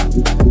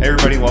Hey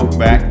everybody, welcome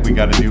back. We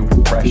got a new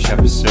fresh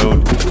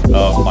episode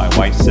of My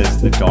Wife Says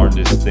the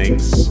Darndest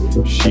Things.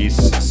 She's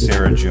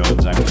Sarah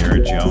Jones, I'm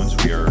Garrett Jones.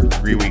 We are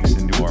 3 weeks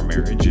into our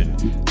marriage and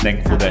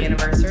thankful happy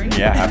anniversary.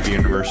 Yeah, happy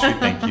anniversary.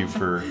 Thank you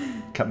for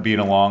being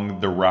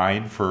along the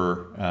ride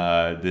for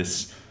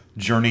this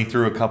journey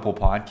through a couple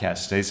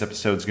podcasts. Today's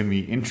episode is going to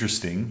be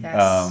interesting.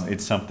 Yes.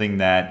 It's something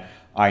that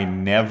I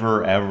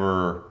never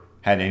ever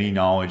had any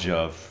knowledge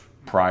of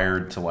prior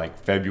to like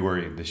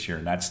February of this year,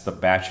 and that's the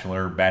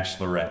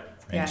Bachelorette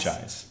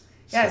franchise.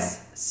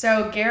 Yes.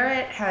 So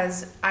Garrett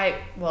has,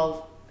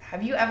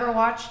 have you ever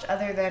watched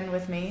other than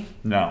with me?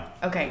 No.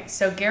 Okay,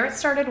 so Garrett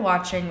started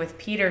watching with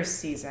Peter's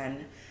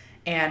season,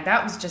 and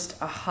that was just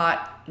a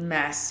hot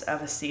mess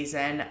of a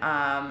season,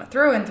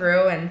 through and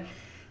through, and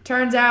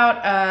turns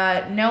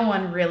out no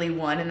one really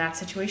won in that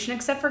situation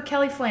except for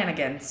Kelly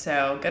Flanagan,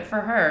 so good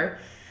for her.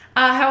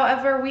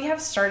 However, we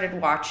have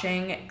started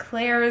watching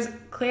Claire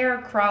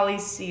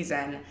Crawley's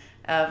season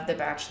of The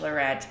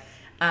Bachelorette.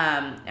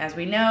 As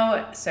we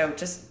know, so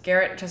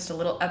Garrett, just a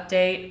little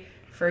update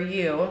for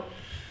you.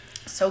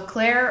 So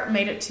Claire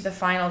made it to the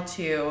final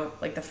two,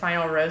 like the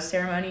final rose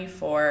ceremony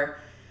for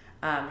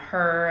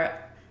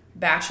her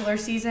Bachelor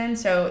season.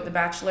 So the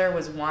Bachelor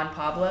was Juan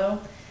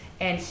Pablo,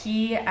 and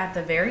he, at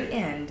the very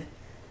end,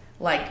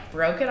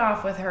 broke it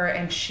off with her,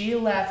 and she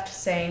left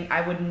saying,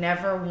 "I would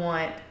never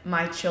want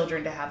my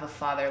children to have a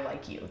father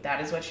like you." That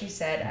is what she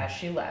said as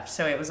she left.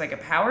 So it was like a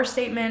power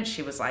statement.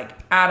 She was out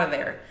of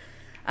there.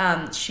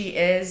 She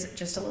is,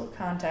 just a little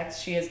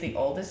context, she is the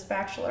oldest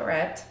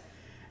Bachelorette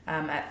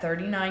at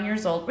 39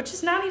 years old, which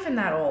is not even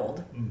that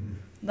old.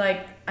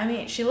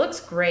 Mm-hmm. She looks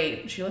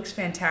great. She looks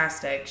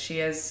fantastic. She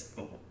is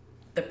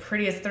the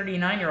prettiest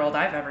 39-year-old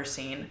I've ever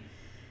seen.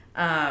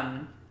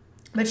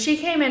 But she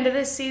came into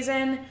this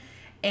season,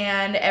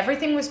 and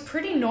everything was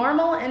pretty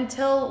normal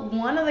until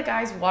one of the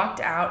guys walked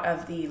out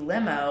of the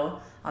limo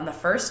on the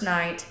first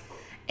night,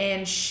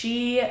 and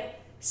she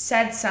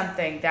said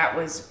something that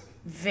was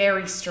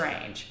very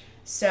strange.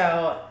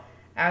 So,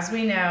 as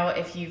we know,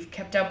 if you've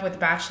kept up with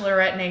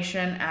Bachelorette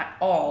Nation at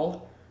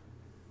all,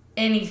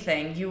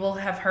 anything, you will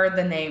have heard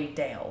the name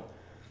Dale.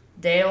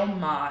 Dale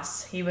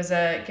Moss.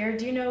 Garrett,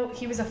 do you know,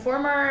 he was a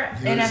former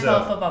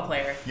NFL football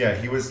player. Yeah,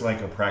 he was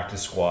like a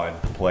practice squad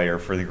player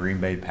for the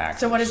Green Bay Packers.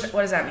 So what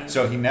does that mean?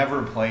 So he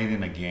never played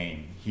in a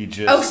game. He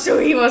just... Oh, so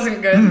he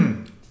wasn't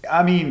good?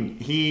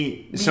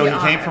 he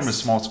came from a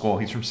small school.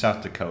 He's from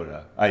South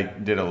Dakota. I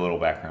did a little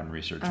background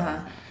research on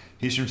him.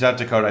 He's from South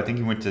Dakota. I think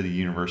he went to the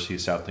University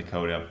of South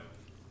Dakota,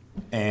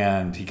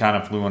 and he kind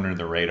of flew under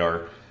the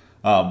radar.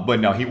 But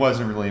no, he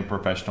wasn't really a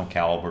professional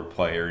caliber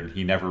player, and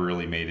he never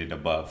really made it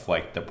above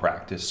the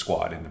practice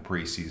squad in the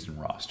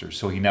preseason roster.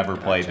 So he never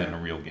played in a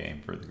real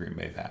game for the Green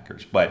Bay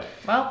Packers. But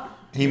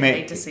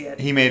hate to see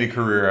it. He made a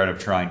career out of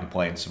trying to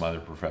play in some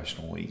other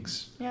professional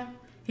leagues. Yeah.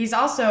 He's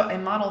also a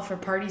model for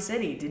Party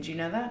City. Did you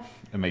know that?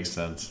 It makes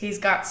sense. He's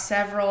got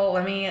several,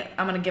 I'm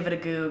going to give it a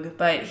goog,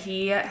 but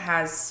he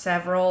has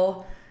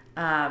several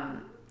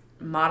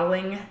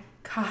modeling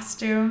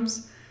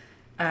costumes.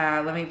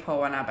 Let me pull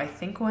one up. I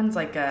think one's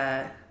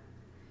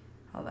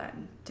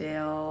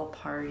Dale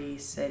Party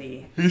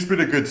City. He's been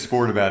a good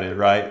sport about it,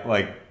 right?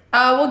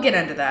 We'll get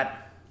into that.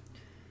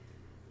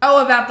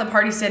 Oh, about the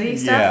Party City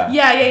stuff?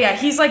 Yeah.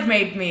 He's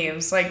made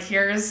memes.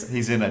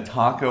 He's in a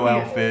taco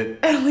outfit.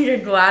 A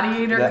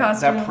gladiator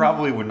costume. That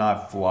probably would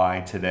not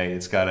fly today.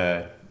 It's got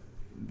a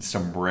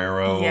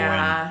sombrero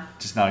and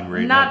just not a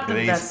great look. Not the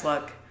best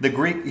look.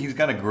 He's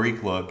got a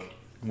Greek look,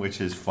 which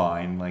is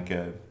fine. Like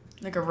a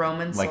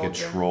Roman soldier.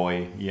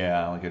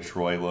 Like a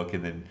Troy look,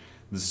 and then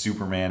the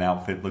Superman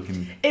outfit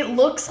looking... It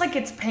looks like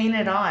it's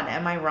painted on.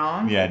 Am I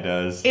wrong? Yeah, it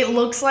does. It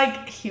looks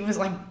like he was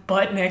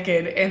butt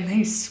naked and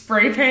they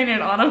spray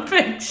painted on a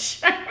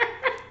picture.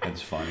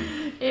 That's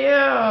funny.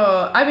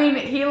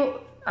 Ew.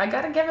 I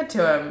gotta give it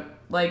to him.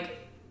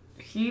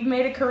 He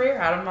made a career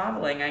out of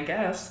modeling, I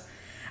guess.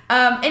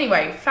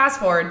 Anyway, fast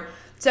forward.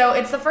 So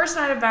it's the first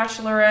night of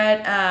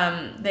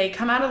Bachelorette. They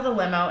come out of the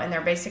limo and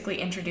they're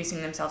basically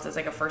introducing themselves as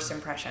a first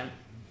impression.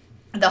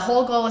 The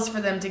whole goal is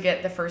for them to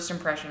get the first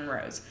impression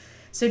rose.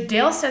 So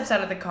Dale steps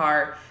out of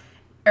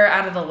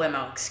the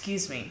limo,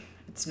 excuse me.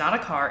 It's not a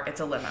car, it's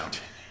a limo.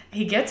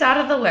 He gets out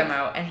of the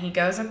limo and he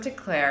goes up to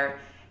Claire,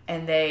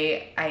 and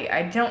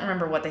I don't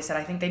remember what they said.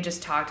 I think they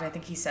just talked, and I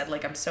think he said,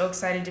 I'm so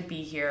excited to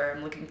be here.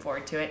 I'm looking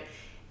forward to it.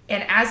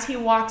 And as he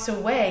walks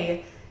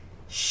away,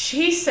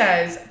 she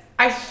says,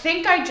 "I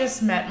think I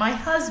just met my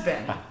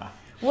husband."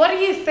 What do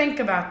you think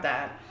about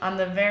that? On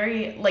the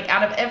very,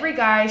 out of every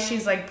guy,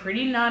 she's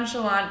pretty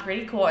nonchalant,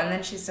 pretty cool, and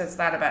then she says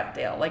that about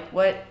Dale.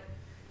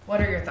 What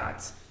are your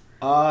thoughts?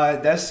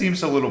 That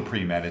seems a little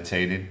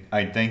premeditated.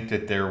 I think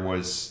that there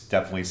was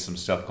definitely some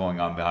stuff going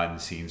on behind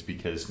the scenes,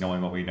 because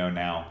knowing what we know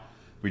now,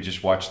 we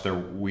just watched their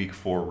week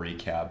 4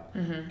 recap,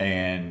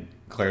 and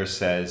Claire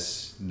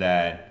says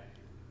that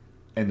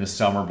in the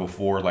summer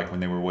before, when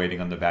they were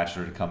waiting on The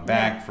Bachelor to come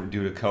back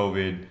due to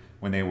COVID,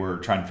 when they were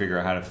trying to figure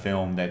out how to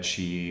film, that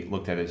she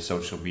looked at his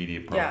social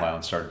media profile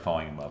and started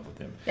falling in love with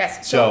him.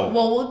 Yes. So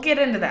we'll get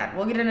into that.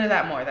 We'll get into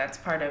that more. That's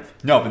part of...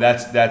 No, but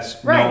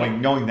that's right.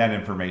 knowing that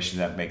information,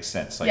 that makes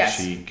sense. Like,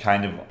 she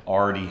kind of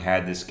already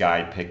had this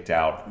guy picked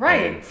out.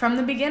 Right, from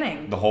the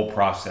beginning. The whole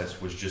process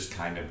was just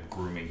kind of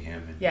grooming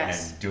him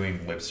and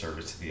doing lip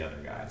service to the other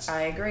guys.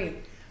 I agree.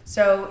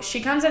 So she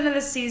comes into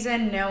this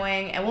season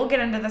knowing, and we'll get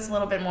into this a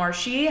little bit more,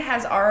 she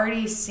has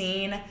already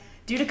seen...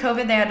 Due to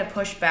COVID, they had to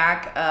push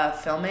back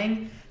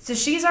filming. So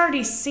she's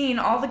already seen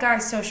all the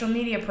guys' social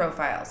media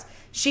profiles.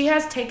 She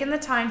has taken the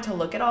time to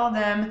look at all of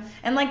them.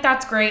 And, like,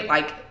 that's great.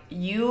 Like,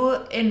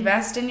 you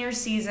invest in your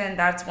season.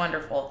 That's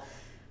wonderful.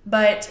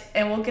 But,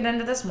 and we'll get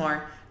into this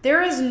more,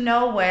 there is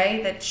no way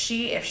that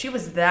if she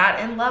was that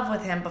in love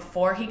with him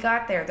before he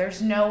got there,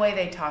 there's no way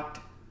they talked,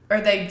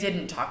 or they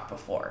didn't talk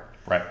before.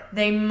 Right.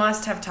 They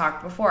must have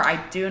talked before.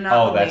 I do not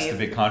believe. Oh, that's the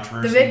big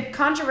controversy? The big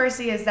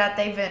controversy is that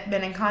they've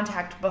been in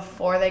contact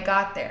before they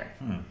got there.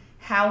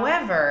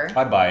 However...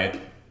 I buy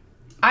it.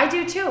 I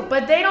do too,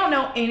 but they don't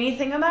know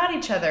anything about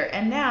each other.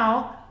 And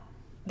now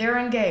they're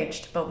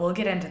engaged, but we'll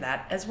get into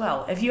that as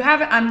well. If you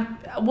haven't...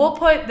 we'll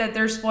put that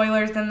there's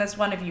spoilers in this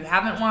one if you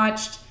haven't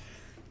watched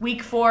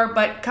week 4,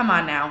 but come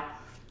on now.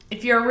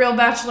 If you're a real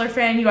Bachelor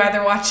fan, you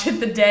either watch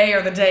it the day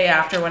or the day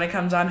after when it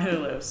comes on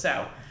Hulu.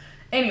 So,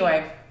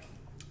 anyway...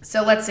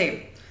 So let's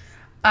see.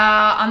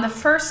 On the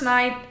first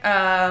night,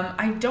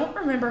 I don't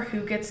remember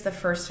who gets the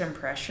first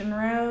impression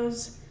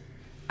rose.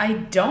 I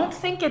don't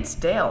think it's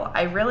Dale.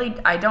 I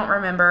don't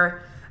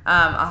remember.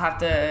 I'll have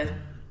to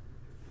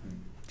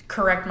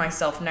correct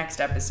myself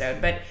next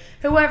episode. But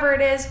whoever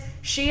it is,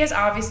 she is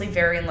obviously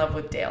very in love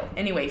with Dale.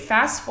 Anyway,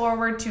 fast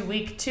forward to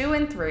week 2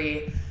 and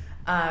 3.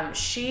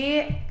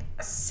 She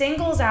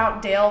singles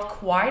out Dale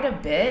quite a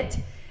bit,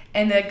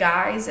 and the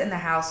guys in the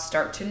house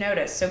start to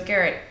notice. So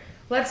Garrett,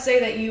 let's say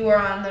that you are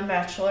on The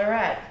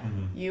Bachelorette.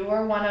 Mm-hmm. You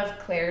are one of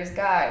Claire's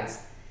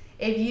guys.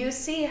 If you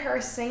see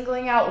her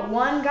singling out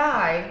one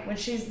guy when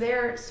she's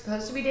there,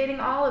 supposed to be dating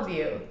all of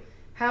you,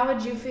 how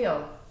would you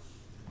feel?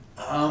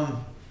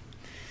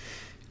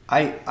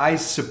 I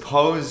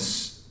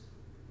suppose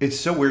it's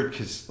so weird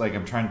because, like,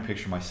 I'm trying to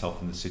picture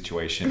myself in this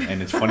situation,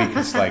 and it's funny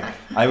because, like,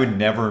 I would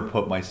never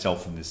put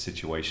myself in this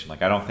situation.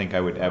 Like, I don't think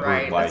I would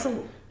ever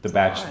the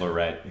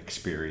Bachelorette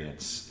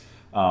experience.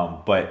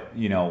 But,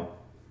 you know,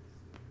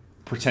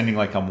 pretending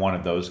like I'm one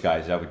of those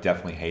guys, I would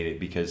definitely hate it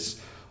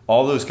because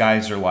all those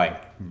guys are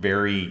like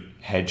very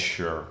head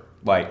sure.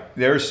 Like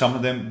there's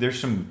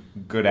some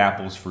good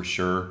apples for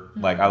sure.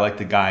 Mm-hmm. Like I like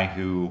the guy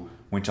who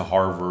went to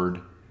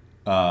Harvard.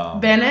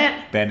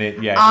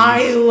 Bennett, yeah.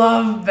 I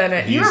love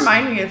Bennett. You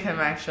remind me of him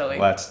actually.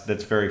 Well,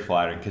 that's very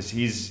flattering because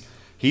he's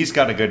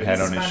got a good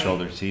head on his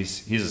shoulders.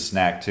 He's a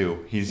snack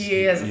too. He's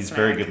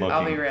very good looking.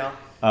 I'll be real.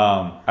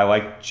 I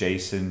like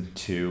Jason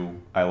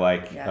too. I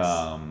like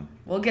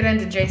we'll get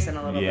into Jason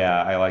a little bit.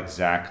 Yeah, I like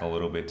Zach a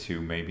little bit too.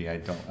 Maybe I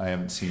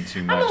haven't seen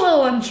too much. I'm a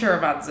little unsure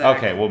about Zach.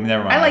 Okay, well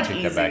never mind. I like take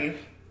Easy. That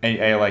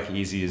back. I like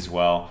Easy as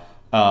well.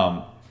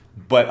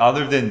 But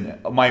other than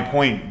my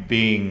point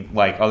being,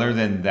 like, other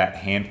than that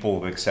handful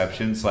of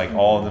exceptions, like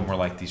all of them were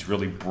like these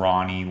really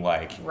brawny,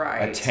 like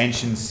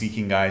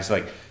attention-seeking guys.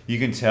 Like you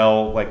can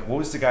tell, like what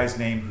was the guy's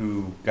name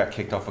who got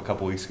kicked off a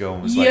couple weeks ago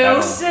and was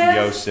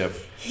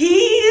Yosef.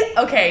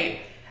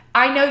 Okay.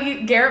 I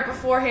know Garrett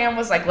beforehand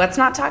was like, let's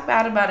not talk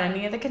bad about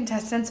any of the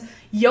contestants.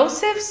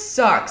 Yosef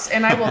sucks,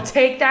 and I will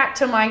take that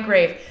to my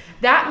grave.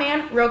 That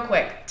man, real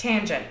quick,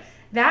 tangent.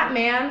 That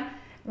man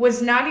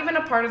was not even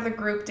a part of the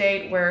group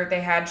date where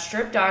they had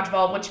strip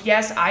dodgeball, which,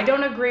 yes, I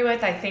don't agree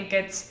with. I think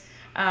it's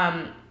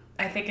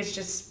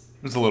just...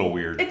 It's a little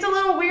weird. It's a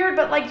little weird,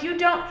 but, like, you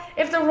don't...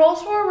 If the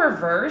roles were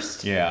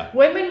reversed,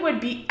 women would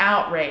be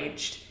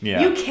outraged. Yeah.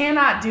 You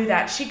cannot do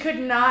that. She could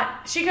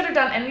have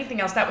done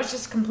anything else. That was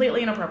just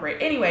completely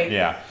inappropriate. Anyway.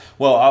 Yeah.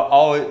 Well,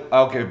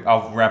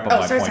 I'll wrap up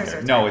my point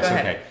there. No, it's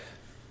okay.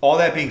 All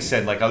that being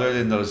said, like, other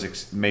than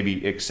those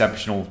maybe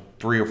exceptional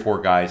 3 or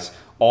 4 guys,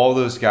 all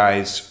those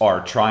guys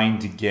are trying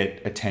to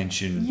get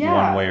attention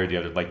one way or the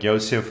other. Like,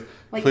 Yosef...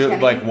 clearly,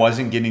 like,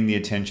 wasn't getting the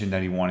attention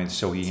that he wanted,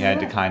 so he had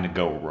to kind of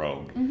go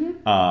rogue.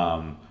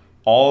 Mm-hmm.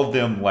 All of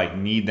them, like,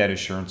 need that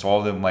assurance. All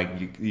of them,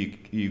 like,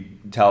 you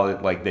tell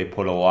it, like, they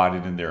put a lot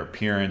in their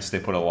appearance. They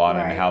put a lot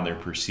in how they're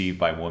perceived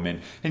by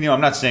women. And, you know,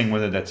 I'm not saying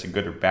whether that's a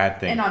good or bad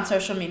thing. And on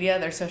social media,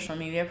 their social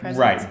media presence.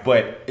 Right.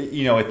 But,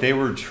 you know, if they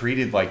were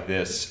treated like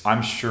this,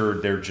 I'm sure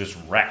they're just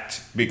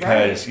wrecked.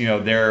 Because, you know,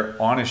 they're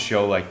on a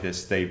show like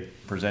this. They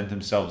present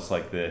themselves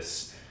like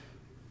this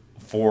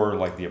for,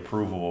 like, the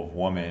approval of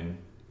women.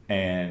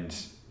 And,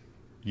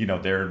 you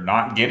know, they're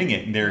not getting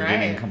it, and they're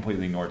getting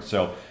completely ignored.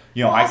 So,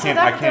 you know, I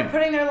can't. They're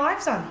putting their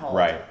lives on hold.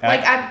 Right.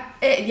 Like,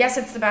 yes,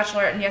 it's The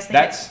Bachelorette, and yes,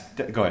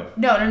 go ahead.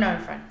 No, you're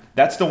fine.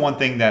 That's the one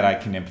thing that I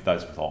can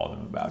empathize with all of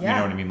them about. Yeah. You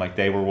know what I mean? Like,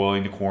 they were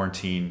willing to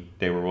quarantine.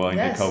 They were willing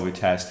to COVID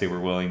test. They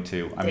were willing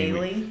to. I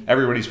mean,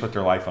 everybody's put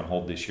their life on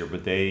hold this year,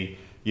 but they,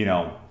 you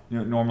know,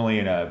 normally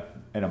in a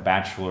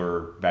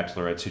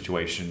bachelorette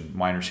situation,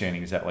 my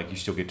understanding is that like you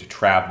still get to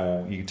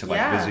travel, you get to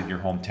like visit your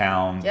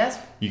hometown. Yes.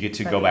 You get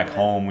to go back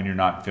home when you're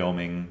not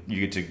filming.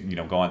 You get to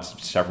go on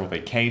several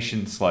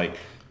vacations. Like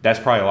that's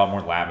probably a lot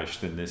more lavish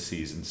than this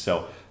season.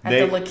 So at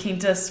the La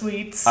Quinta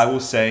Suites. I will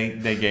say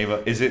they gave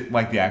a. Is it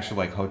like the actual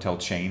like hotel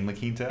chain La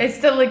Quinta? It's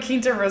the La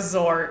Quinta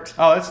Resort.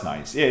 Oh, that's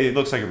nice. It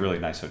looks like a really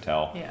nice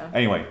hotel. Yeah.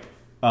 Anyway,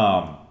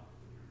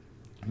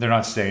 they're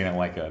not staying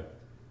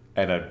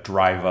at a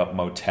drive-up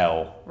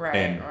motel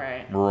in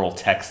rural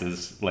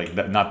Texas, like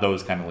not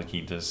those kind of La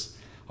Quintas.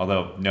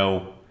 Although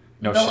no,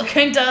 the La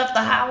Quinta up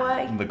the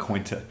highway. La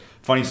Quinta.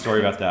 Funny story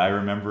about that. I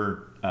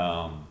remember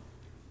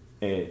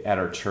at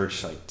our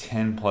church like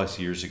 10 plus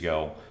years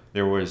ago,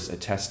 there was a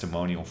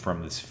testimonial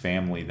from this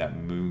family that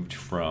moved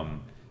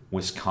from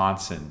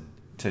Wisconsin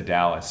to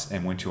Dallas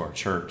and went to our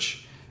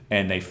church,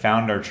 and they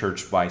found our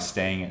church by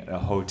staying at a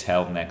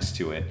hotel next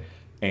to it,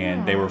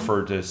 and they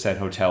referred to said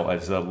hotel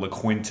as a La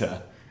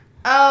Quinta.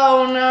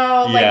 Oh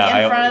no! Like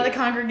in front of the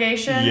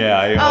congregation.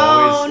 Yeah, it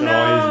always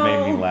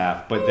made me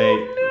laugh. But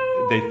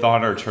they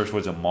thought our church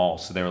was a mall,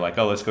 so they were like,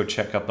 "Oh, let's go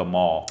check out the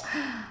mall."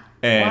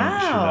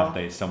 And sure enough,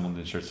 they stumbled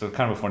into church. So it's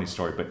kind of a funny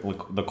story, but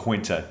La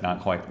Quinta,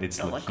 not quite.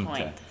 It's La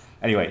Quinta.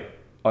 Anyway,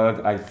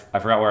 I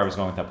forgot where I was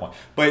going at that point.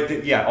 But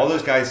all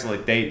those guys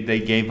like they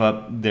gave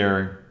up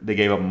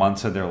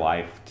months of their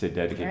life to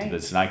dedicate to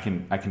this, and I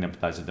can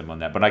empathize with them on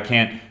that. But I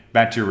can't.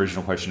 Back to your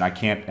original question, I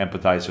can't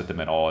empathize with them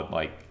at all.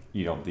 Like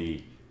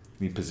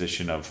the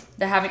position of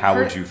how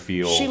would you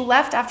feel? She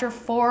left after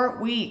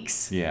 4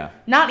 weeks. Yeah.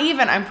 Not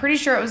even. I'm pretty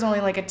sure it was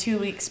only like a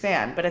 2-week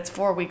span, but it's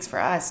 4 weeks for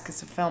us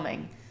because of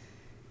filming.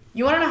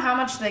 You want to know how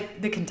much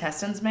the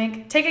contestants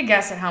make? Take a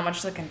guess at how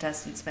much the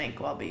contestants make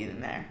while being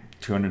there.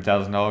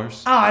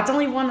 $200,000. Oh, it's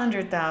only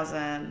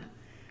 $100,000.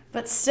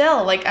 But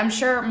still, like I'm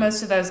sure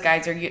most of those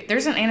guys are.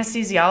 There's an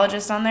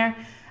anesthesiologist on there.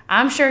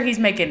 I'm sure he's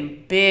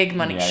making big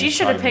money. Yeah, she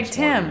should have picked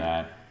him.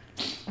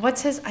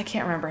 What's his? I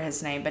can't remember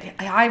his name, but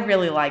I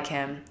really like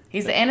him.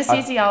 He's the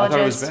anesthesiologist. I thought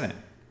it was Bennett.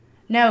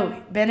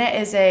 No, Bennett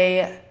is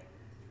a.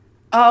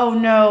 Oh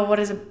no! What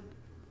is it?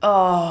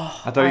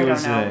 Oh, I thought he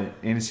was an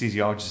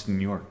anesthesiologist in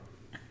New York.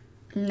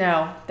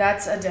 No,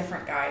 that's a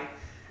different guy.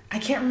 I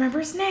can't remember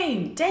his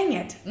name. Dang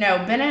it! No,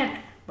 Bennett.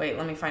 Wait,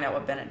 let me find out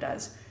what Bennett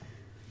does.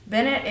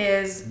 Bennett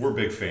is. We're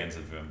big fans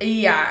of him.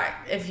 Yeah,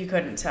 if you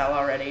couldn't tell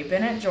already,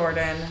 Bennett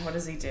Jordan. What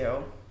does he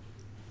do?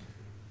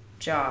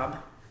 Job.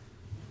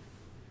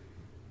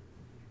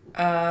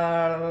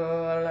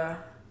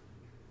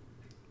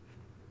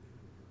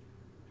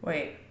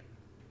 Wait.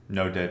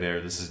 No dead air.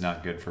 This is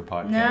not good for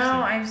podcasting.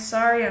 No, I'm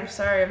sorry.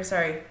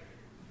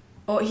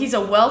 Oh, he's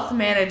a wealth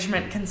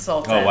management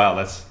consultant. Oh wow,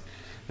 that's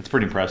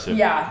pretty impressive.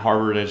 Yeah.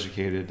 Harvard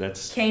educated.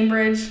 That's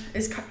Cambridge.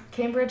 Is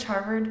Cambridge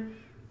Harvard?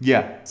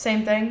 Yeah.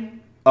 Same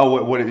thing?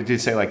 Oh, what did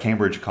it say? Like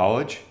Cambridge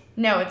College?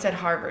 No, it said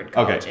Harvard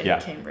College in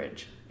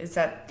Cambridge. Is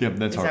that? Yep,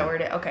 that's Is that where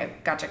it is? Okay,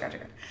 gotcha.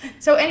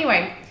 So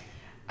anyway.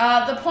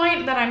 The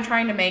point that I'm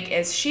trying to make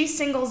is she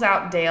singles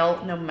out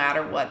Dale no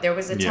matter what. There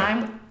was a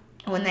time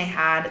when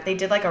they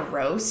did like a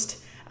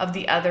roast of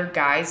the other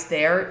guys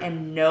there,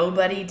 and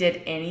nobody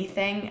did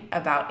anything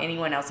about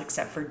anyone else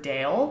except for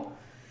Dale.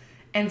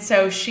 And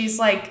so she's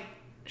like,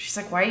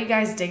 why are you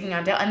guys digging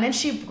on Dale? And then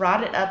she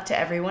brought it up to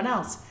everyone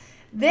else.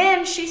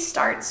 Then she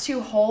starts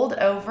to hold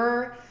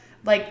over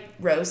like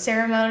rose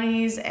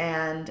ceremonies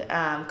and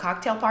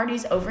cocktail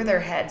parties over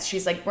their heads.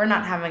 She's like, we're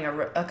not having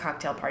a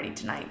cocktail party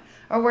tonight.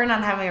 Or we're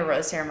not having a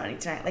rose ceremony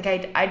tonight.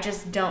 Like, I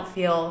just don't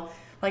feel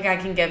like I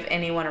can give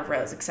anyone a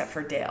rose except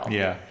for Dale.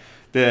 Yeah.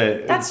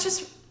 That's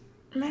just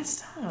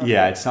messed up.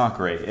 Yeah, it's not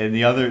great. And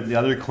the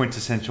other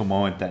quintessential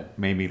moment that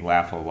made me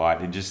laugh a lot,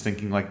 and just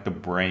thinking like the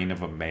brain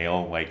of a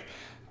male, like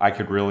I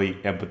could really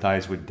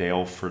empathize with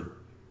Dale for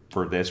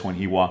this when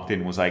he walked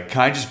in and was like,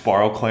 can I just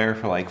borrow Claire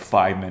for like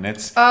 5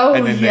 minutes? Oh,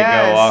 and then they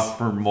go off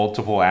for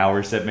multiple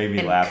hours. That made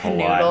me laugh a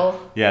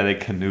lot. Yeah, they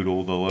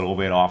canoodled a little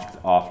bit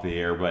off the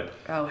air, but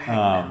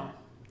no.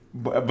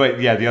 But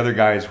yeah, the other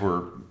guys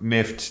were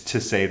miffed to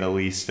say the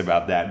least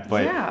about that.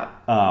 But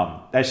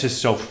that's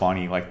just so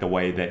funny, like the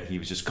way that he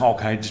was just called.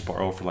 Can I just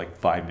borrow for like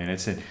 5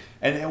 minutes? And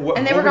they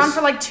were gone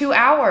for like 2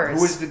 hours.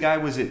 Who was the guy?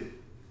 Was it?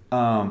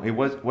 It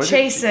was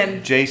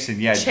Jason.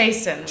 Jason, yeah.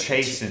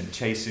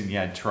 Chasen,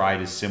 yeah.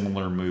 Tried a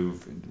similar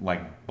move,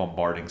 like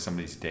bombarding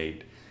somebody's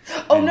date.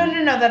 Oh, no,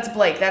 no, that's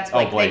Blake.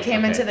 Blake.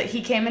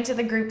 He came into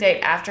the group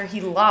date after he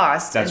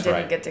lost and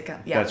didn't get to come.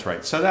 Yeah. That's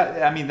right. So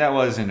that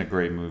wasn't a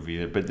great move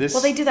either. But this.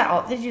 Well, they do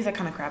that. They do that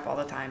kind of crap all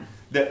the time.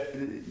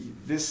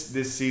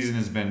 This season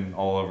has been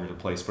all over the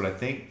place. But I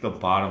think the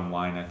bottom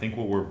line, I think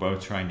what we're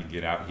both trying to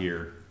get out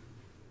here,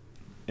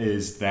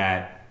 is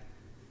that,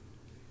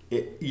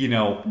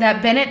 that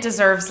Bennett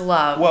deserves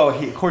love. Well,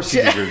 of course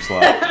he deserves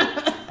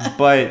love,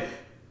 but.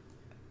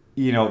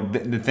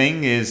 The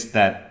thing is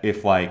that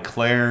if like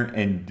Claire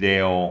and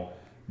Dale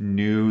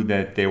knew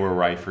that they were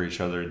right for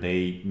each other,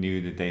 they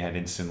knew that they had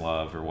instant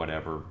love or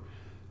whatever,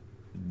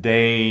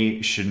 they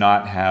should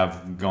not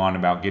have gone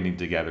about getting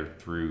together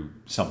through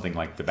something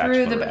like The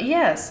Bachelor.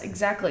 Yes,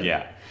 exactly.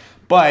 Yeah.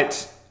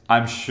 But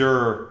I'm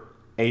sure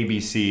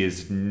ABC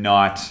is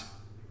not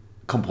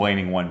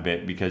complaining one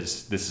bit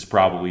because this is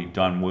probably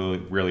done really,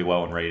 really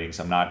well in ratings.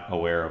 I'm not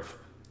aware of.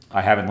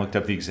 I haven't looked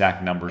up the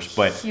exact numbers,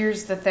 but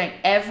here's the thing: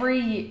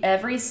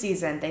 every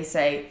season they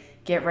say,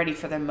 get ready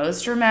for the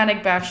most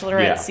dramatic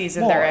Bachelorette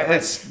season there ever.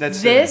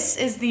 This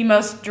is the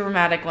most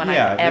dramatic one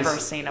I've ever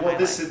seen in my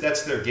life.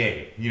 That's their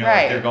game.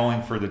 Like they're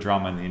going for the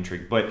drama and the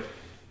intrigue. But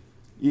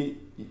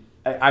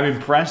I'm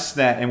impressed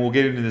that, and we'll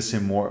get into this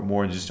in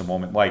more in just a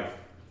moment. Like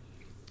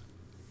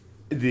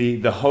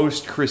the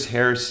host Chris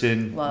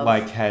Harrison,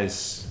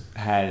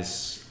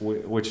 has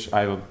which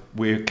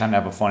we kind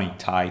of have a funny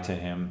tie to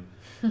him,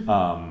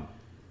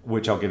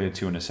 which I'll get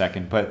into in a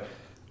second. But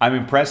I'm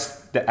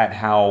impressed at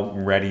how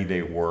ready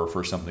they were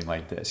for something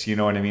like this. You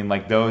know what I mean?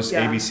 Like those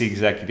ABC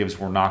executives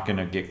were not going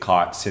to get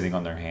caught sitting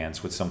on their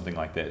hands with something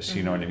like this.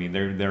 You know what I mean?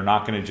 They're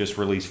not going to just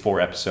release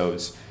 4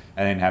 episodes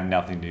and then have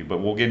nothing to do. But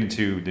we'll get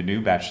into the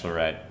new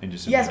Bachelorette in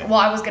just a minute. Yes, well,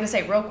 I was going to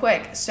say real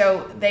quick.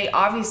 So they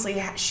obviously,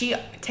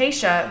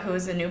 Tayshia, who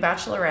is the new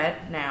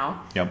Bachelorette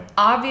now,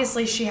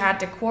 obviously she had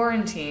to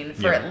quarantine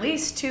for at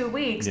least 2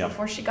 weeks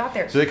before she got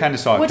there. So they kind of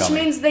saw it coming. Which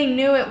means they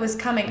knew it was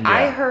coming. Yeah.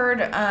 I heard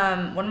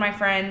one of my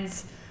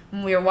friends,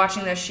 when we were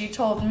watching this, she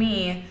told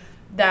me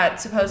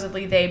that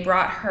supposedly they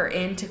brought her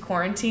into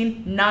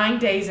quarantine 9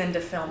 days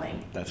into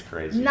filming. That's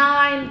crazy.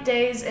 9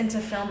 days into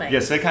filming.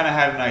 Yes, they kind of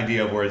had an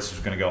idea of where this was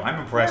going to go. I'm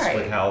impressed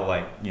with how,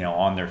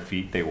 on their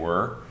feet they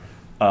were.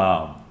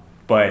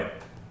 But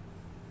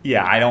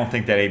yeah, I don't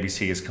think that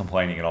ABC is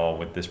complaining at all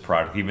with this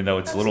product, even though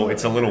it's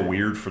a little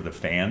weird for the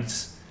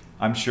fans,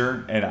 I'm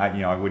sure. And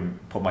I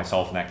wouldn't put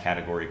myself in that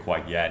category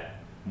quite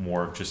yet.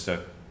 More of just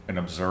an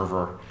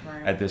observer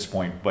at this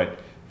point. But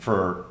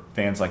for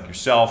fans like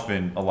yourself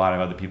and a lot of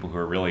other people who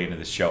are really into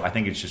this show, I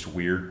think it's just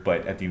weird.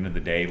 But at the end of the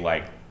day,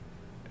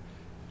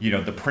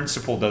 the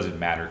principle doesn't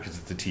matter because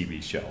it's a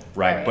TV show,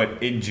 right?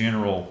 But in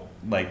general,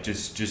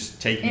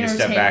 just taking a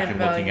step back and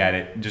looking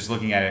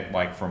at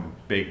it from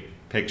big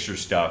picture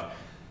stuff,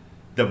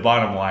 the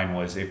bottom line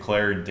was if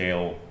Claire and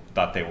Dale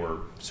thought they were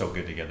so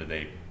good together,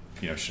 they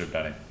should have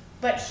done it.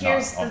 But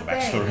here's the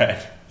thing.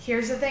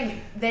 Here's the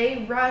thing.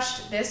 They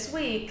rushed this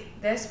week,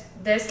 this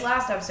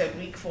last episode,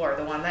 week 4,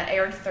 the one that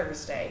aired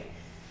Thursday.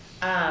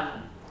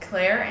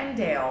 Claire and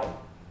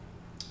Dale,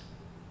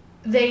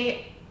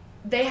 they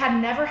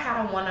had never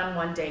had a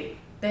one-on-one date.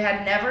 They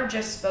had never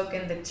just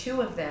spoken, the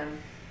two of them,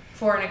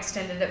 for an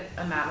extended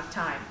amount of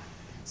time.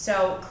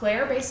 So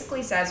Claire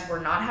basically says, we're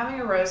not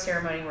having a rose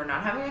ceremony. We're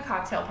not having a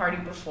cocktail party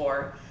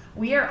before.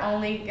 We are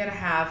only going to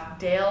have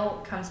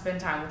Dale come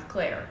spend time with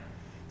Claire.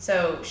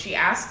 So she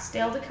asks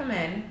Dale to come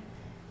in.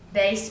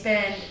 They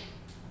spend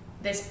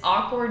this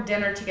awkward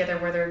dinner together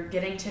where they're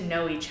getting to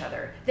know each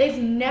other. They've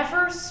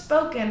never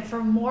spoken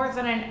for more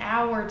than an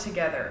hour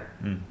together.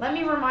 Let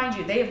me remind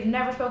you, they have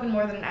never spoken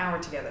more than an hour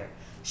together.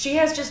 She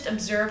has just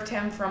observed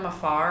him from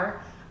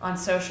afar on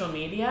social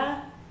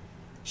media.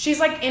 She's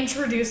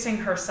introducing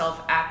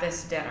herself at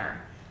this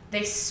dinner.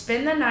 They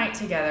spend the night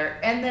together,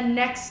 and the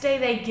next day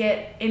they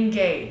get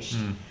engaged.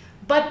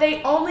 But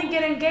they only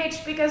get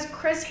engaged because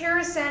Chris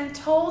Harrison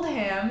told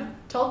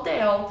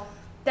Dale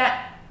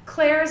that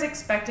Claire is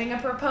expecting a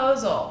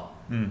proposal.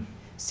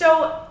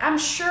 So I'm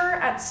sure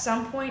at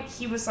some point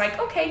he was like,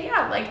 okay,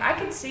 yeah, I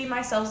could see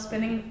myself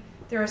spending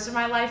the rest of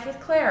my life with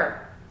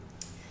Claire.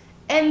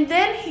 And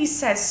then he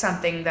says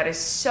something that is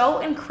so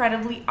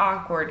incredibly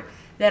awkward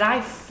that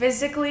I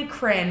physically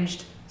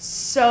cringed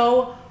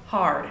so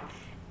hard.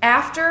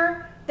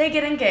 After they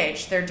get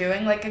engaged, they're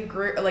doing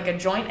a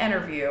joint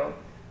interview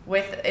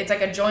it's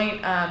a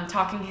joint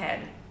talking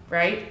head,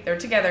 right? They're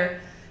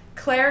together.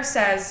 Claire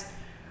says,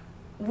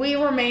 we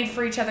were made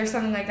for each other,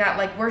 something like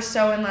that. We're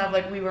so in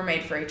love, we were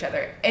made for each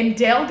other. And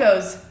Dale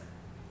goes,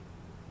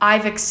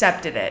 I've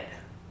accepted it.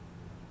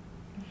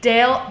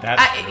 Dale,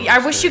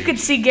 I wish you could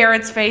see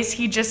Garrett's face.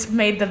 He just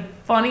made the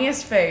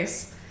funniest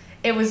face.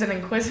 It was an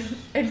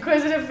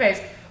inquisitive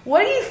face.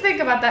 What do you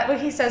think about that when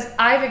he says,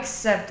 I've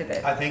accepted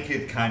it? I think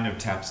it kind of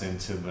taps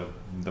into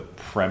the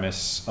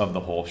premise of the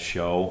whole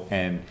show.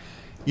 And,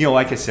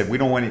 like I said, we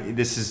don't want to,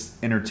 this is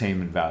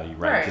entertainment value,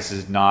 right? This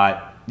is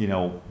not,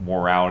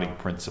 morality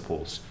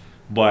principles.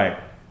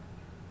 But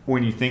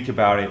when you think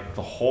about it,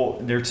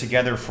 they're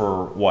together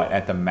for what,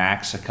 at the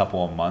max, a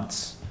couple of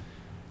months?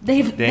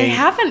 They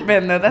haven't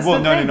been, though. That's the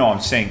thing. No. I'm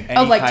saying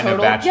any kind of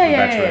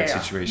bachelorette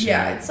situation.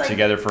 Yeah, it's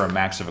together for a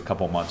max of a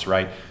couple months,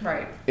 right?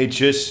 Right. It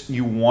just,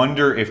 you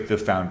wonder if the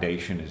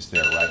foundation is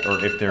there, right?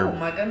 Or if they're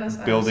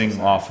building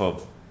off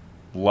of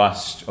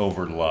lust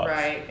over love.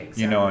 Right,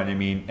 exactly. You know what I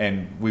mean?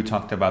 And we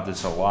talked about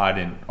this a lot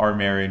in our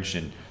marriage.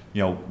 And,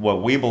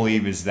 what we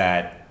believe is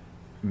that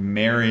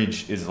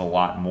marriage is a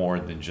lot more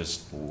than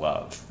just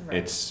love. Right.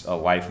 It's a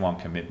lifelong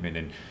commitment.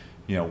 And,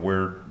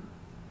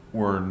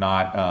 we're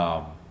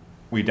not...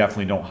 we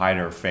definitely don't hide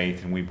our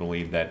faith, and we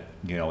believe that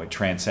it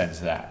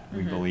transcends that.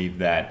 We believe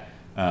that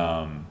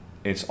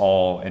it's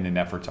all in an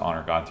effort to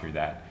honor God through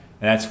that,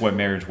 and that's what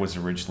marriage was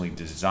originally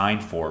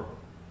designed for.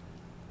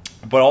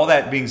 But all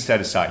that being set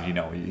aside,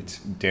 it's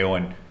Dale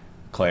and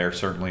Claire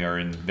certainly are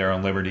in their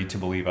own liberty to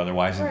believe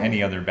otherwise, and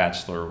any other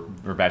bachelor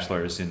or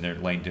bachelor is in their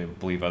lane to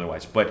believe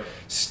otherwise. But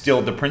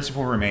still, the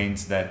principle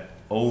remains that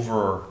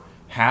over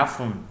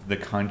half of the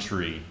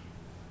country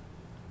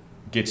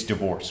gets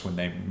divorced when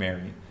they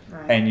marry.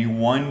 Right. And you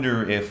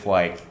wonder if,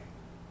 like,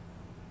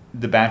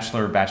 the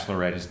Bachelor or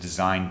Bachelorette is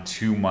designed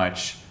too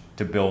much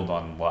to build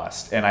on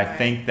lust. And I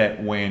think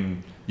that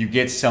when you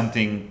get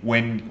something,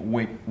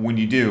 when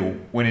you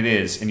do, when it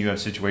is, and you have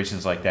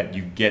situations like that,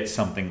 you get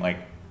something like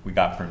we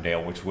got from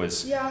Dale, which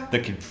was the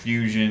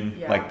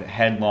confusion, like the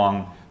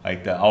headlong,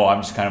 like the,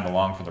 I'm just kind of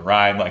along for the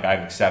ride, like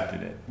I've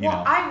accepted it. You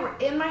know?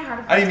 In my heart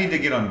of hearts, I didn't mean to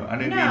get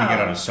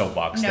on a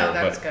soapbox there. No,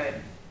 that's good.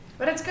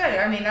 But it's good.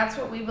 I mean, that's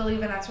what we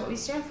believe and that's what we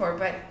stand for.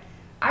 But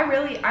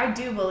I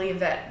do believe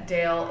that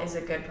Dale is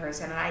a good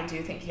person, and I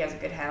do think he has a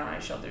good head on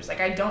his shoulders. Like,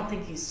 I don't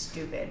think he's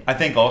stupid. I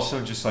think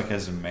also, just like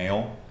as a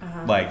male,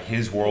 like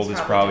his world is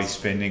probably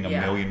spinning a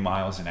million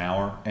miles an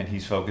hour, and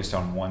he's focused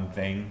on one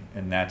thing,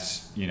 and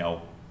that's,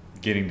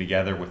 getting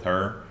together with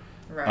her.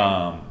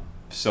 Right.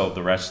 So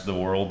the rest of the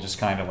world just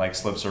kind of like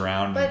slips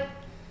around. But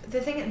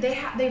the thing,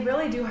 they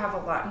really do have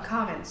a lot in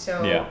common.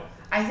 So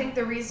I think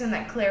the reason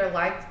that Claire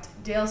liked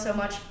Dale so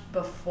much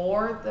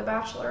before The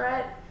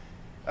Bachelorette,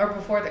 or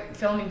before the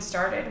filming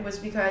started, was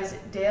because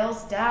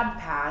Dale's dad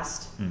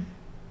passed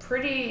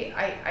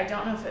I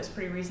don't know if it was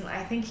pretty recently.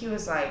 I think he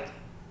was like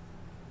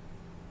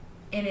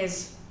in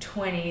his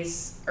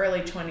 20s,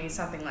 early 20s,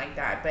 something like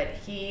that. But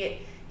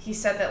he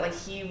said that, like,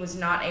 he was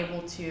not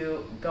able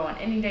to go on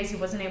any days. He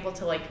wasn't able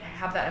to, like,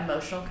 have that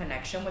emotional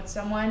connection with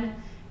someone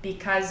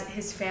because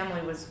his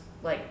family was,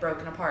 like,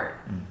 broken apart.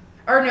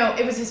 Or no,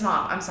 it was his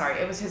mom. I'm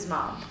sorry. It was his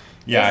mom.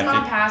 Yeah, his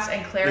mom passed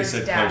and Claire's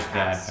dad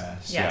passed.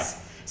 Yes.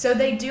 Yeah. So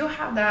they do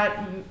have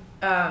that,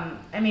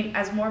 I mean,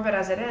 as morbid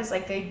as it is,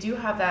 like, they do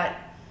have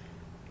that,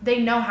 they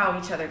know how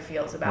each other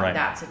feels about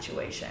that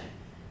situation.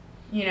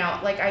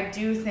 Like, I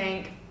do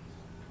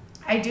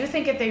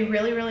think if they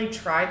really, really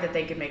tried, that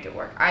they could make it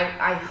work.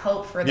 I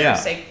hope for their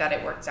sake that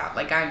it works out.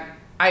 Like,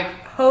 I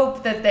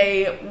hope that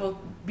they will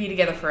be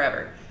together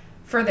forever,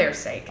 for their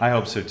sake. I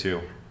hope so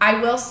too. I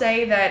will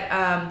say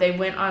that they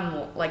went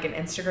on, like, an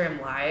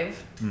Instagram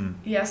Live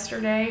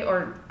yesterday,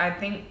 or I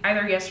think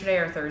either yesterday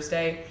or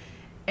Thursday,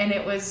 and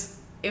it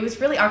was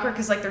really awkward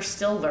because, like, they're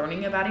still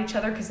learning about each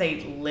other because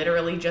they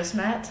literally just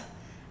met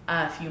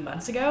a few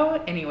months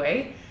ago.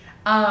 Anyway,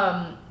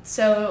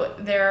 so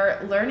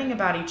they're learning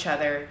about each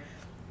other.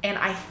 And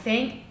I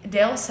think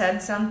Dale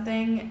said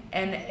something,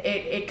 and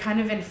it kind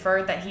of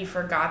inferred that he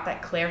forgot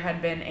that Claire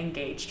had been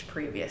engaged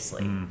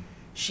previously.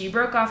 She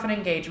broke off an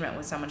engagement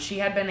with someone. She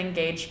had been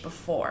engaged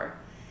before,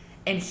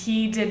 and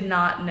he did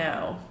not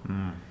know.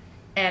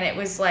 And it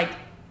was like,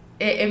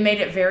 it made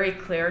it very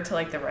clear to,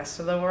 like, the rest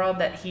of the world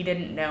that he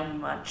didn't know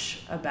much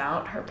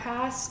about her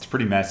past. It's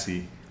pretty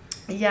messy.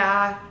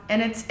 Yeah,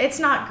 and it's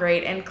not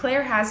great. And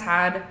Claire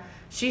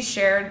she's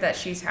shared that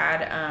she's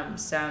had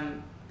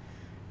some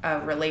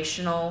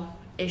relational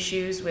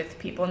issues with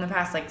people in the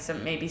past, like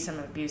maybe some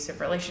abusive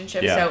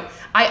relationships. So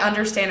I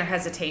understand her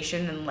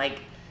hesitation, and, like,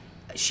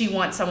 she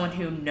wants someone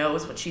who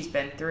knows what she's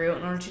been through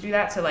in order to do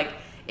that. So, like,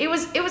 it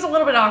was a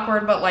little bit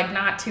awkward, but, like,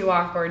 not too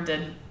awkward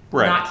to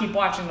not keep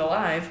watching the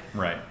live.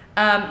 Right.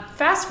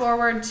 Fast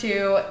forward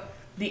to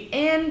the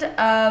end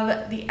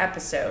of the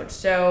episode.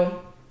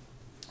 So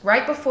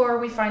right before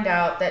we find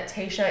out that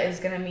Tayshia is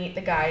going to meet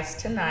the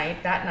guys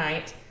that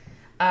night,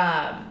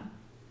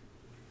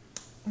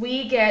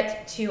 we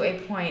get to a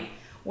point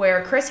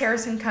where Chris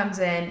Harrison comes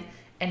in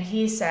and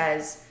he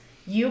says,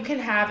 you can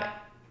have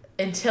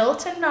until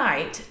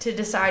tonight to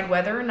decide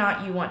whether or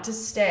not you want to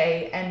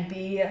stay and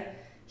be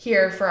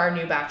here for our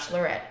new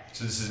Bachelorette.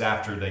 So this is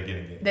after they get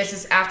engaged. This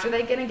is after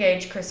they get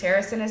engaged. Chris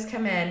Harrison has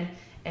come in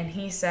and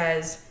he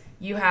says,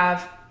 you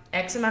have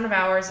X amount of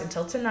hours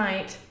until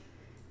tonight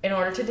in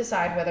order to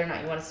decide whether or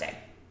not you want to stay.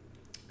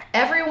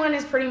 Everyone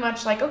is pretty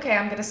much like, okay,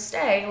 I'm going to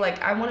stay.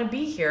 Like, I want to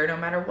be here no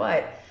matter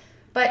what.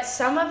 But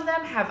some of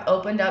them have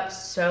opened up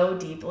so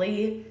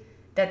deeply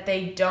that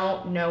they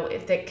don't know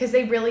because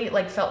they really,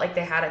 like, felt like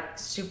they had a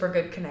super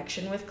good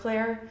connection with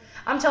Claire.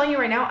 I'm telling you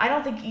right now, I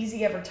don't think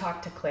Easy ever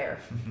talked to Claire.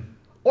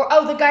 Or,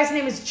 the guy's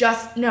name is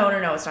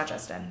no, it's not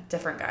Justin.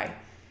 Different guy.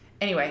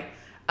 Anyway,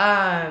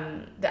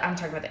 I'm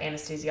talking about the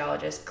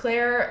anesthesiologist.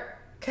 Claire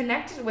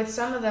connected with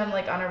some of them,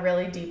 like, on a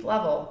really deep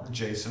level.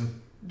 Jason.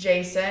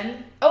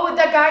 Oh,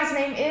 that guy's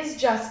name is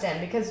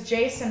Justin because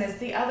Jason is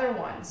the other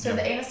one. So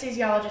the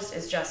anesthesiologist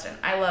is Justin.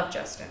 I love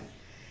Justin.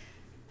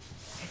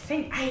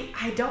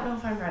 I don't know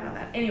if I'm right on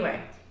that.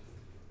 Anyway,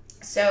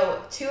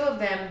 so two of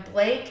them,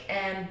 Blake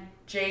and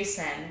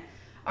Jason,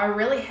 are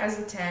really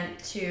hesitant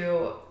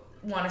to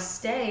want to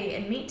stay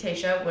and meet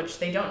Tayshia, which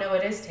they don't know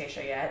it is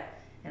Tayshia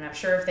yet. And I'm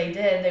sure if they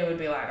did, they would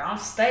be like, I'm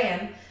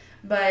staying.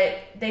 But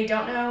they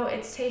don't know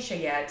it's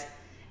Tayshia yet.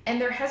 And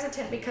they're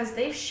hesitant because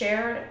they've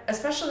shared,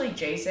 especially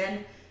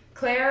Jason.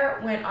 Claire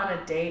went on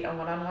a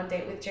one-on-one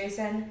date with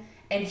Jason,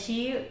 and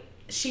she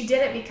did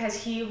it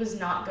because he was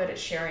not good at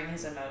sharing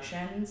his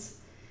emotions.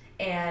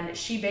 And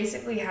she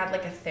basically had,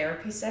 like, a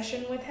therapy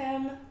session with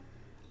him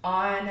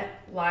on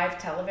live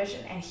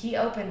television, and he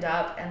opened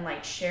up and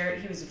like shared.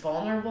 He was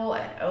vulnerable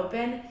and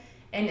open,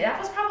 and that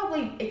was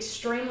probably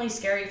extremely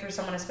scary for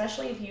someone,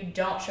 especially if you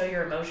don't show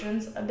your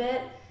emotions a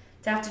bit,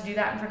 to have to do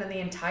that in front of the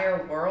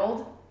entire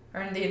world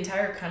or in the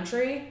entire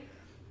country,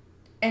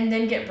 and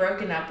then get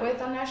broken up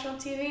with on national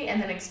TV, and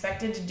then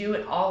expected to do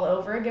it all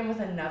over again with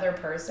another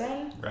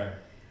person. Right.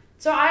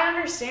 So I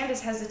understand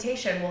his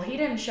hesitation. Well, he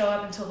didn't show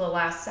up until the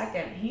last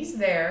second. He's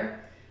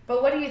there.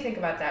 But what do you think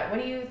about that? What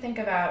do you think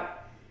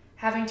about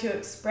having to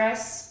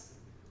express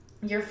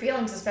your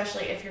feelings,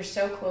 especially if you're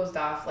so closed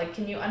off? Like,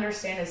 can you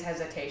understand his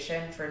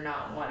hesitation for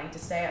not wanting to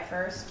say at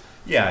first?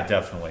 Yeah,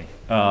 definitely.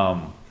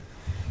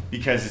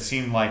 Because it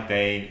seemed like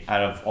they,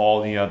 out of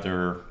all the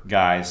other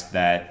guys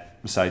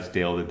that, besides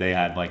Dale, that they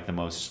had like the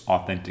most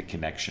authentic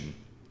connection.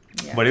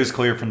 Yeah. But it was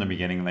clear from the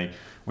beginning, like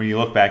when you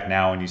look back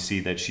now and you see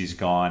that she's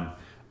gone,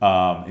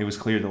 it was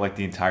clear that like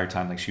the entire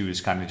time, like she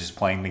was kind of just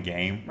playing the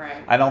game.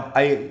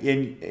 Right.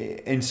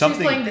 In something.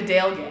 She's playing the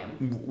Dale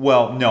game.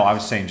 Well, no, I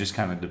was saying just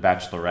kind of the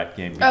Bachelorette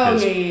game.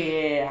 Because,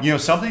 yeah. You know,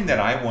 something that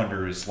I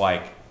wonder is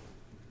like,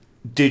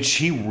 did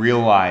she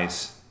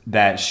realize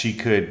that she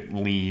could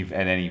leave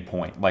at any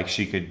point? Like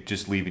she could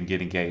just leave and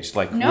get engaged?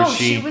 Like, no,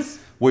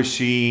 was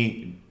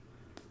she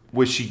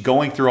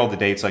going through all the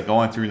dates, like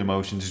going through the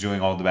motions,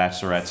 doing all the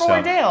Bachelorette stuff?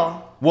 For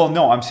Dale. Well,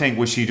 no, I'm saying,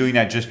 was she doing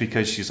that just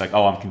because she's like,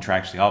 oh, I'm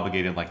contractually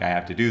obligated, like I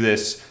have to do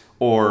this?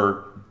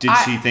 Or did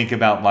she think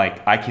about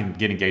like, I can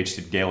get engaged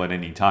to Dale at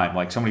any time?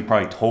 Like somebody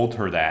probably told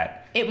her that.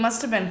 It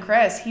must have been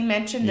Chris. He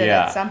mentioned it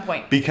at some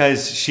point.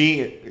 Because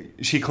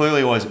she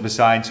clearly was,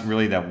 besides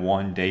really that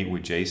one date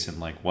with Jason,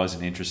 like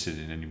wasn't interested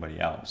in anybody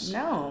else.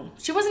 No.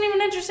 She wasn't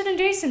even interested in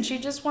Jason. She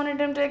just wanted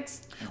him to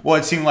well,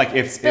 it seemed like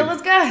spill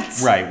his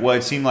guts. Right. Well,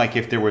 it seemed like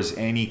if there was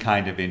any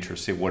kind of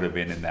interest, it would have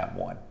been in that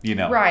one. You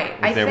know? Right.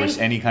 If there was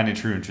any kind of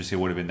true interest, it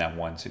would have been that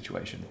one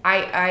situation.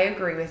 I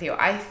agree with you.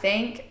 I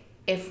think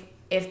if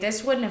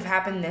this wouldn't have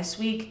happened this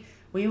week,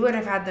 we would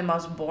have had the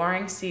most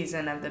boring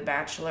season of the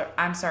Dale-orette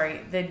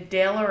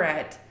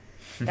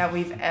that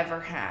we've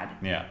ever had.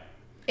 Yeah.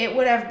 It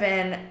would have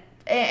been,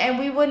 and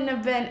it wouldn't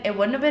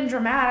have been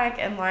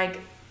dramatic, and like,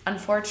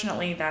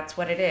 unfortunately, that's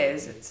what it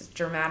is. It's a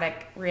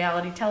dramatic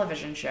reality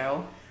television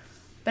show.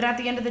 But at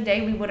the end of the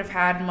day, we would have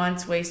had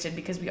months wasted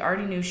because we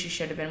already knew she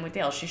should have been with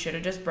Dale. She should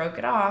have just broke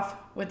it off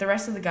with the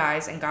rest of the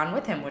guys and gone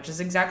with him, which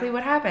is exactly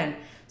what happened.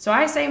 So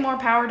I say more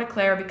power to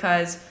Claire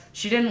because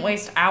she didn't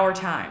waste our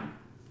time.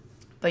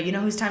 But you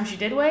know whose time she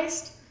did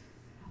waste?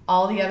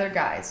 All the other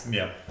guys.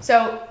 Yeah.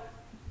 So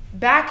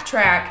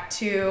backtrack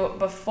to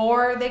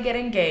before they get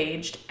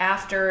engaged,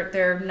 after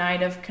their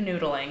night of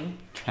canoodling.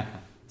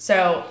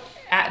 So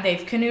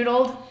they've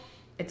canoodled.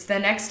 It's the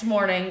next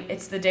morning.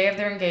 It's the day of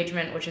their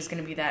engagement, which is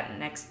going to be that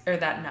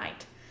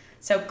night.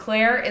 So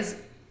Claire is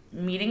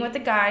meeting with the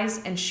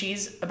guys, and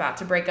she's about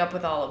to break up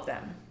with all of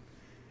them.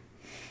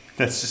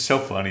 That's just so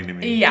funny to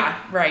me. Yeah,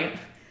 right.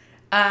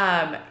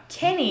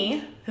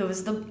 Kenny, who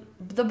is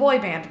the boy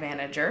band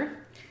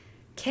manager,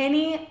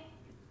 Kenny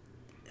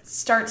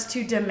starts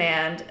to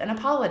demand an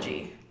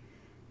apology.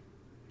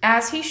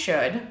 As he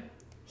should.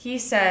 He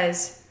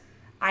says,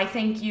 I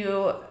think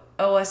you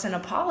owe us an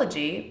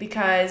apology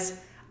because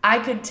I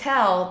could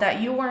tell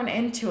that you weren't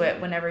into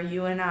it whenever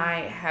you and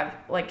I have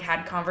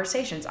had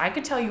conversations. I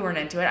could tell you weren't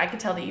into it. I could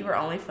tell that you were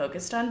only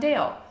focused on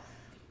Dale.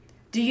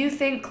 Do you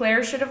think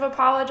Claire should have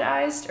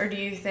apologized, or do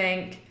you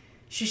think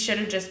she should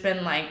have just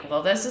been like,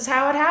 well, this is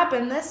how it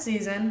happened this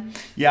season?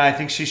 Yeah, I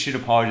think she should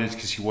apologize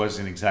because she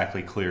wasn't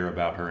exactly clear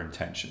about her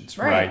intentions,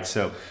 right?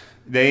 So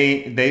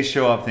they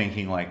show up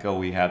thinking like, oh,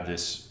 we have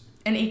this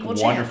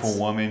wonderful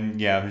woman,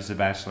 who's the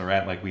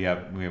Bachelorette. Like we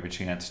have a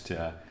chance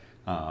to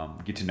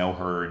get to know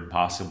her and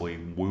possibly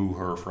woo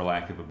her, for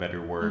lack of a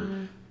better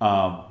word.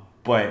 Mm-hmm.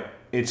 But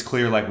it's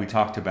clear, like we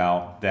talked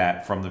about,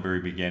 that from the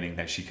very beginning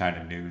that she kind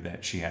of knew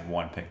that she had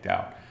one picked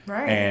out.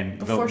 Right. And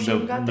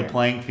the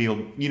playing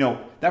field,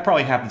 that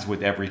probably happens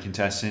with every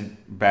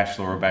contestant,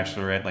 Bachelor or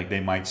Bachelorette. Like they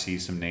might see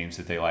some names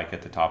that they like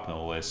at the top of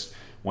the list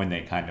when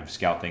they kind of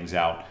scout things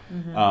out.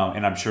 Mm-hmm.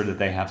 And I'm sure that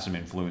they have some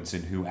influence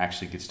in who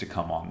actually gets to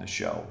come on the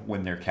show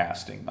when they're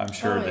casting. I'm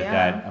sure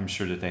I'm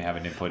sure that they have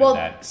an input in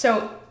that.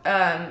 So,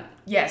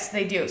 yes,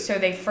 they do. So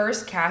they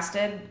first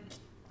casted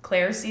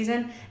Claire's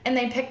season, and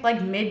they picked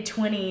like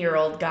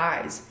mid-20-year-old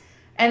guys.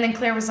 And then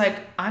Claire was like,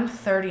 I'm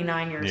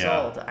 39 years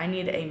old. I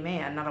need a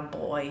man, not a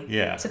boy.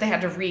 Yeah. So they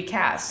had to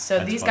recast.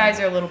 So these guys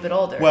are a little bit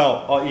older.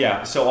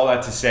 Well, so all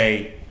that to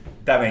say,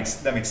 that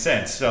makes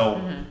sense. So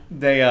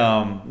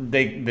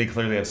they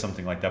clearly have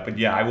something like that. But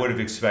yeah, I would have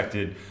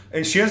expected.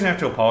 She doesn't have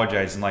to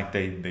apologize, and like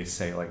they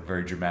say like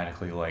very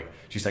dramatically, like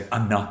she's like,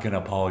 I'm not gonna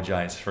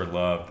apologize for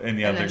love, and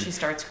then she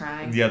starts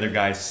crying. The other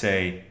guys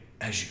say,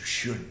 as you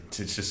shouldn't.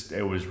 It's just,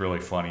 it was really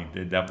funny.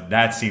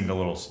 That seemed a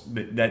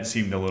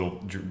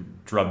little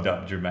drubbed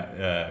up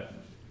reality.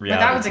 But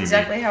that was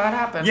exactly how it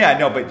happened. Yeah,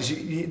 no, but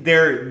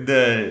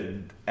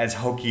as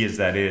hokey as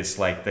that is,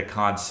 like the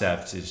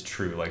concept is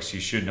true. Like she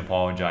shouldn't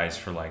apologize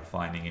for like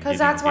finding and getting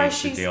that's why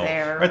engaged to she's Dale.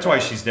 there. That's why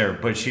she's there,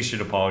 but she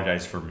should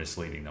apologize for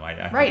misleading them. I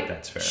think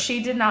that's fair.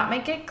 She did not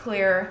make it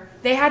clear.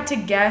 They had to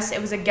guess.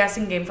 It was a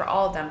guessing game for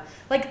all of them.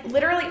 Like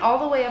literally all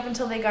the way up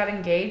until they got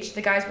engaged,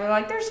 the guys were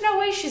like, "There's no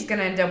way she's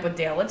gonna end up with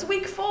Dale. It's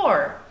week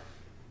 4,"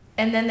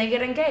 and then they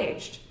get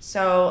engaged.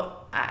 So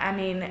I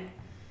mean,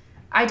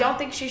 I don't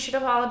think she should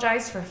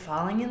apologize for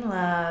falling in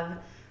love,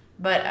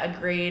 but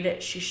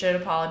agreed she should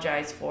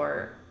apologize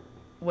for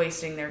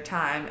wasting their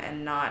time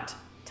and not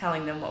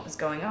telling them what was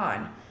going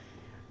on.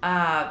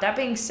 That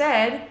being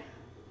said,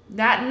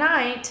 that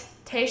night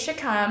Tayshia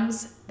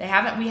comes. We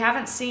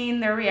haven't seen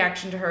their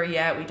reaction to her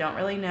yet. We don't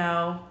really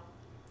know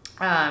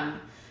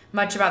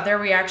much about their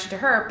reaction to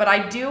her, but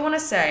I do want to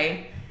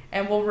say,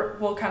 and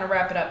we'll kind of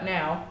wrap it up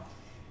now.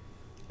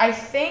 I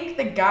think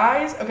the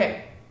guys.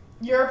 Okay,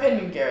 your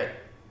opinion, Garrett.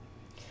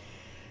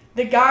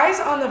 The guys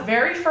on the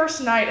very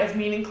first night of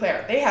meeting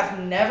Claire, they have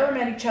never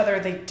met each other.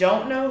 They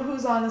don't know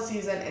who's on the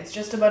season. It's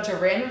just a bunch of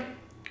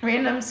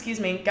random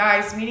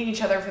guys meeting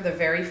each other for the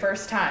very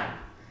first time.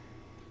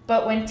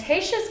 But when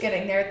Tayshia's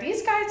getting there,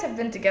 these guys have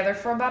been together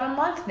for about a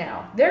month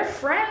now. They're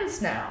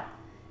friends now.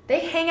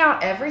 They hang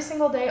out every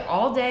single day,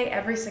 all day,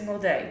 every single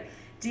day.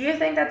 Do you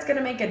think that's going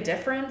to make a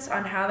difference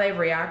on how they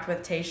react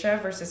with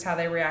Tayshia versus how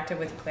they reacted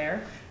with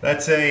Claire?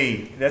 That's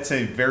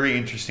a very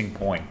interesting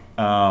point.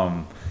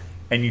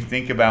 And you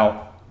think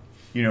about,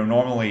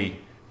 normally,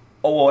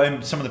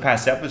 in some of the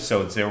past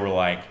episodes, they were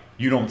like,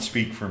 you don't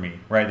speak for me,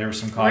 right? There was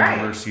some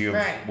controversy of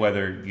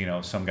whether,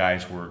 some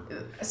guys were...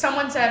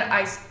 Someone said,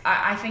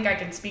 I think I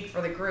can speak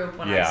for the group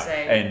when I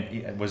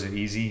say... And was it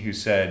Easy who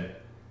said...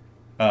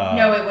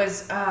 no, it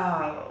was...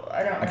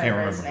 I can't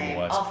remember his name.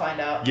 Who it was. I'll find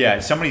out.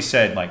 Yeah, somebody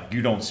said, like,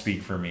 you don't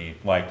speak for me.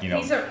 Like,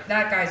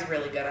 that guy's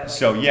really good at it.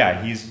 So,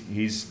 yeah,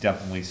 he's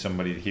definitely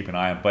somebody to keep an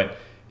eye on. But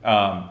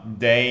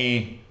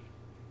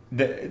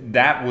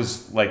that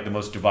was like the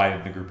most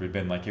divided the group had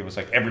been. Like it was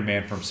like every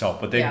man for himself.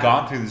 But they've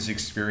gone through this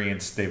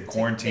experience. They've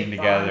quarantined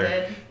together.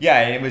 Bonded. Yeah,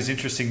 and it was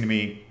interesting to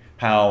me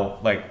how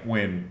like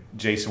when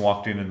Jason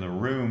walked in the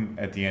room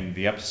at the end of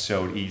the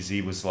episode,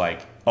 EZ was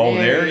like, "Oh,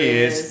 there he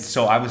is."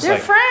 So I was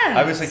friends.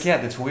 I was like, "Yeah,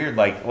 that's weird."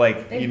 Like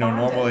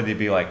normally they'd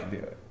be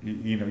like.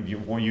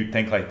 You'd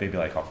think like they'd be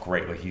like, oh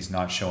great, like he's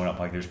not showing up,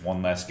 like there's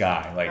one less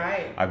guy, like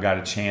I've got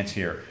a chance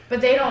here.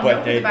 But they don't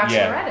know who the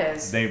Bachelorette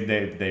is.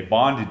 They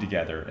bonded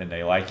together and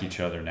they like each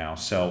other now.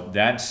 So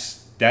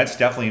that's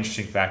definitely an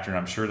interesting factor, and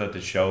I'm sure that the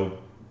show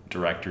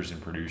directors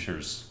and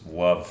producers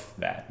love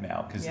that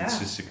now because it's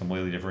just a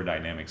completely different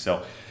dynamic.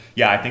 So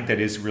yeah, I think that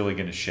is really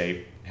going to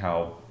shape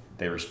how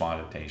they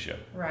respond to Tayshia.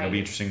 Right. It'll be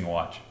interesting to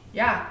watch.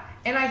 Yeah.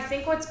 And I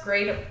think what's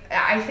great,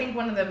 I think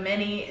one of the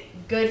many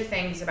good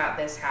things about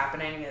this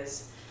happening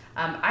is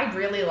I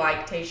really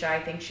like Tayshia. I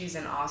think she's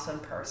an awesome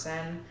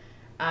person.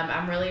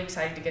 I'm really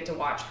excited to get to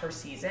watch her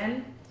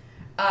season.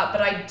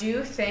 But I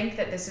do think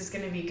that this is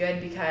going to be good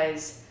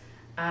because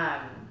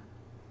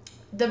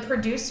the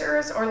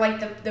producers or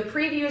like the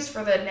previews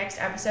for the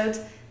next episodes,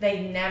 they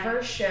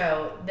never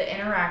show the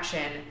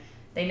interaction.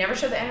 They never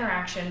show the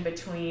interaction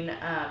between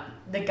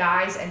the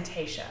guys and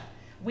Tayshia.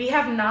 We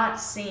have not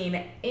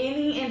seen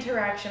any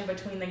interaction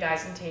between the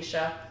guys and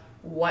Tayshia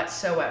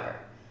whatsoever.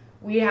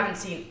 We haven't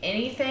seen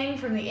anything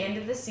from the end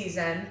of the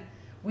season.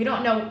 We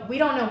don't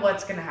know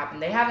what's going to happen.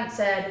 They haven't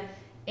said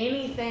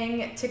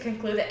anything to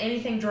conclude that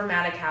anything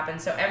dramatic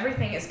happened. So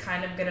everything is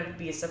kind of going to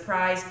be a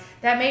surprise.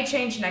 That may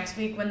change next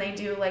week when they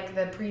do like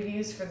the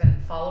previews for the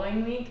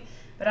following week.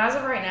 But as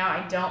of right now,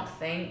 I don't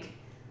think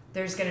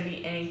there's going to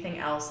be anything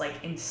else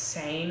like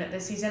insane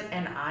this season.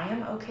 And I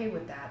am okay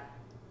with that.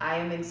 I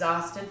am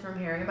exhausted from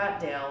hearing about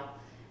Dale,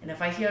 and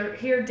if I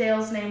hear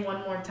Dale's name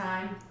one more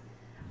time,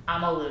 I'm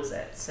going to lose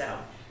it, so.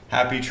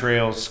 Happy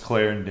trails,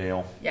 Claire and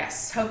Dale.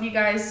 Yes, hope you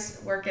guys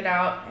work it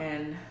out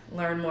and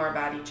learn more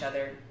about each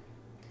other.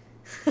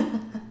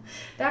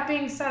 That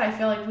being said, I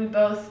feel like we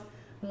both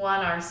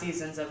won our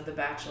seasons of The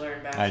Bachelor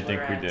and Bachelorette.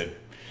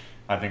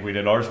 I think we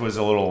did. Ours was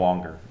a little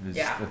longer. It was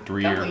a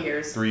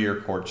 3-year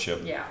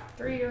courtship. Yeah,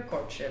 3-year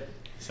courtship.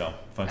 So,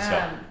 fun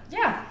stuff.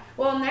 Yeah.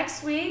 Well,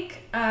 next week,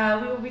 we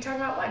will be talking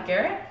about what,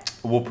 Garrett?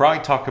 We'll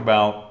probably talk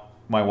about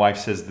my wife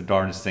says the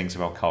darndest things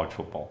about college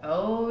football.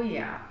 Oh,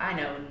 yeah. I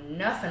know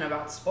nothing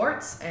about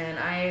sports, and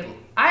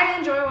I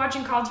enjoy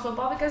watching college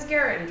football because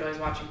Garrett enjoys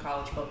watching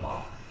college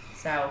football.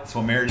 So that's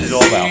what marriage is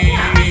all about.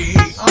 Yeah.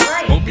 All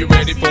right. Hope you're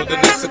ready for the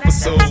next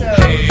episode.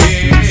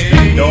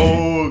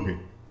 Dog.